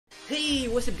Hey,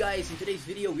 what's up guys? In today's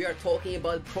video we are talking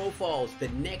about Profiles, the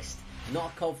next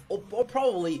knockoff or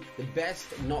probably the best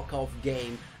knockoff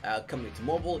game coming to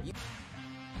mobile.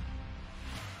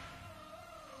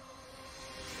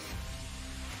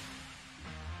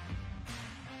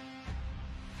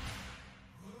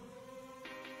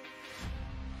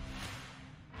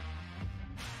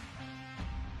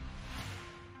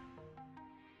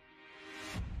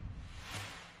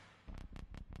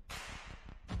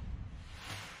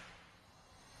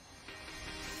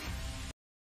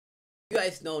 You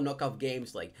guys know knockoff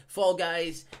games like Fall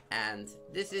Guys, and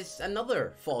this is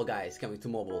another Fall Guys coming to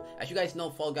mobile. As you guys know,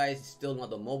 Fall Guys is still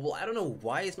not on mobile. I don't know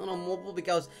why it's not on mobile,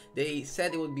 because they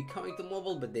said it would be coming to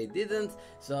mobile, but they didn't.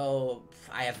 So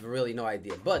I have really no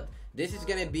idea. But this is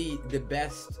gonna be the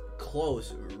best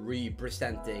close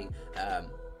representing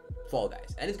Fall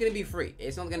Guys, and it's gonna be free.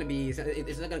 It's not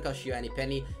gonna cost you any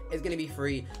penny. It's gonna be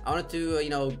free. I wanted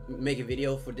to make a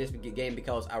video for this game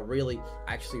because I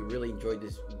actually really enjoyed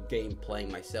this game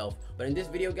playing myself. But in this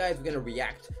video guys, we're gonna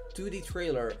react to the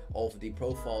trailer of the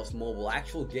Profiles Mobile,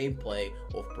 actual gameplay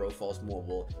of Profiles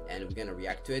Mobile, and we're gonna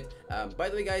react to it. By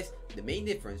the way guys, the main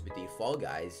difference between Fall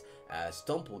Guys,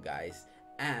 Stumble Guys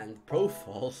and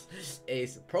Profiles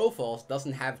is Profiles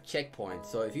doesn't have checkpoints.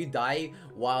 So if you die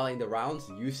while in the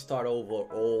rounds, you start over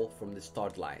all from the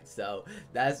start line. So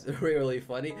that's really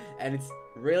funny, and it's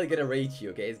really gonna rage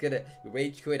you, okay? It's gonna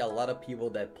rage quit a lot of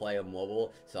people that play on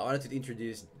mobile. So I wanted to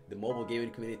introduce the mobile gaming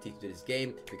community to this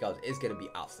game because it's gonna be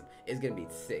awesome. It's gonna be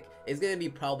sick. It's gonna be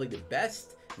probably the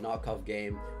best knockoff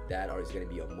game that is gonna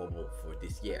be on mobile for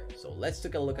this year. So let's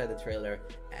take a look at the trailer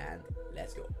and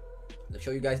let's go. I'll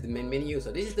show you guys the main menu.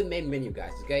 So this is the main menu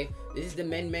guys, okay? This is the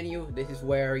main menu. This is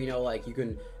where like you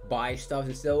can buy stuff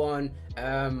and so on.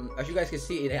 As you guys can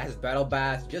see, it has battle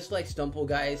pass just like Stumble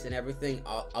Guys and everything,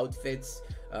 outfits,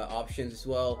 options as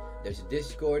well. There's a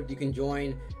Discord you can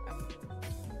join.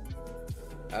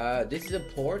 This is a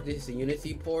port. This is a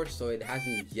Unity port, so it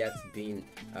hasn't yet been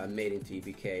made into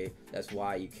EPK. That's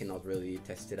why you cannot really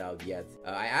test it out yet.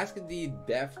 I asked the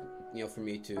dev for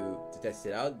me to test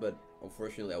it out, but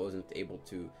unfortunately I wasn't able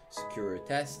to secure a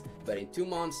test. But in 2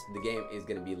 months the game is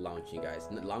gonna be launching guys.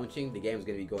 The game is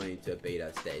gonna be going into a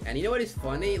beta stage. And you know what is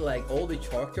funny? Like all the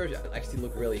characters actually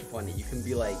look really funny. You can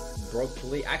be like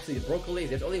broccoli. Actually the broccoli,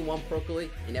 there's only one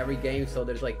broccoli in every game, so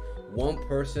there's like one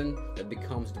person that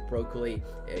becomes the broccoli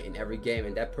in every game,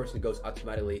 and that person goes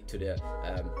automatically to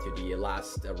the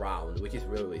last round, which is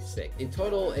really sick. In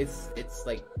total it's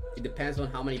like, it depends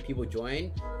on how many people join,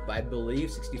 but I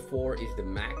believe 64 is the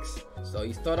max. So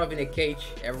you start off in a cage,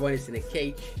 everyone is in a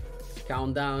cage,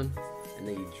 countdown, and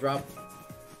then you drop,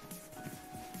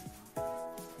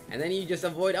 and then you just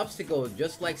avoid obstacles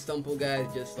just like Stumble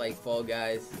Guys, just like Fall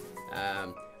Guys.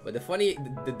 But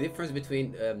the difference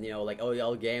between like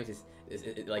all games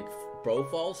is like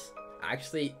Profiles,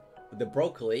 actually the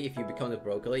broccoli, if you become the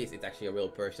broccoli, it's actually a real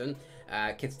person,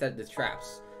 can set the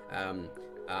traps.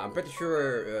 I'm pretty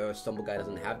sure Stumble Guy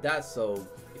doesn't have that, so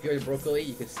if you're the broccoli,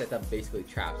 you can set up basically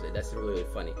traps. That's really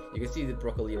funny. You can see the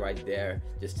broccoli right there,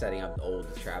 just setting up all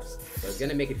the traps. So it's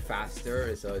gonna make it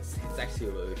faster, so it's actually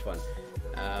really fun.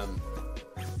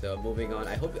 So moving on,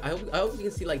 I hope you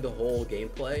can see like the whole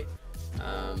gameplay.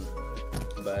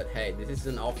 But hey, this is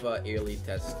an alpha early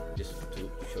test just to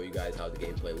show you guys how the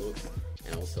gameplay looks,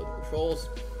 and also the controls.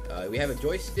 We have a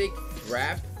joystick,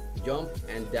 grab, jump,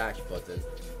 and dash button,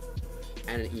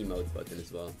 and an emote button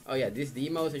as well. Oh yeah, this is the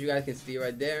emotes, as you guys can see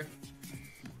right there.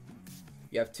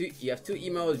 You have two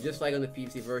emotes just like on the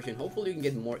PC version. Hopefully you can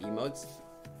get more emotes.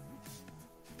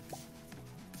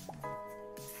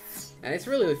 And it's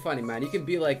really funny, man. You can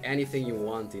be like anything you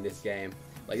want in this game.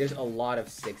 Like there's a lot of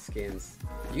sick skins.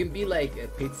 You can be like a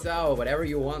pizza or whatever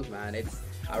you want, man.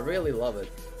 I really love it.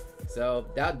 So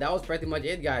that was pretty much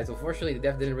it guys. Unfortunately the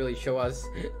dev didn't really show us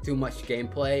too much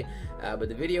gameplay, but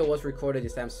the video was recorded in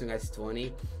Samsung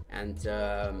S20, and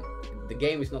the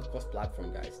game is not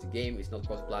cross-platform guys. The game is not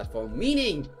cross-platform,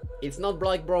 meaning it's not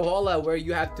like Brawlhalla where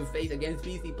you have to face against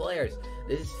PC players.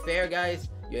 This is fair guys.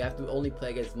 You have to only play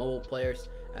against mobile players.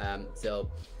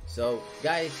 So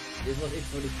guys, this was it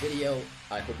for this video.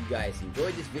 I hope you guys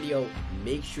enjoyed this video.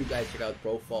 Make sure you guys check out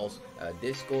Profiles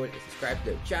Discord and subscribe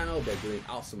to the channel. They're doing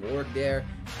awesome work there.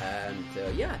 And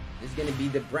yeah, this is gonna be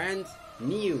the brand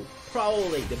new,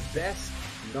 probably the best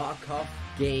knockoff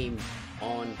game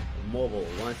on mobile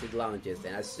once it launches.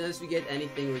 And as soon as we get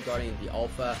anything regarding the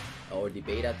alpha or the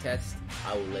beta test,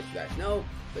 I will let you guys know.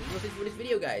 But that was it for this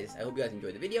video guys. I hope you guys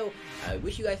enjoyed the video. I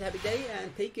wish you guys a happy day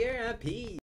and take care and peace.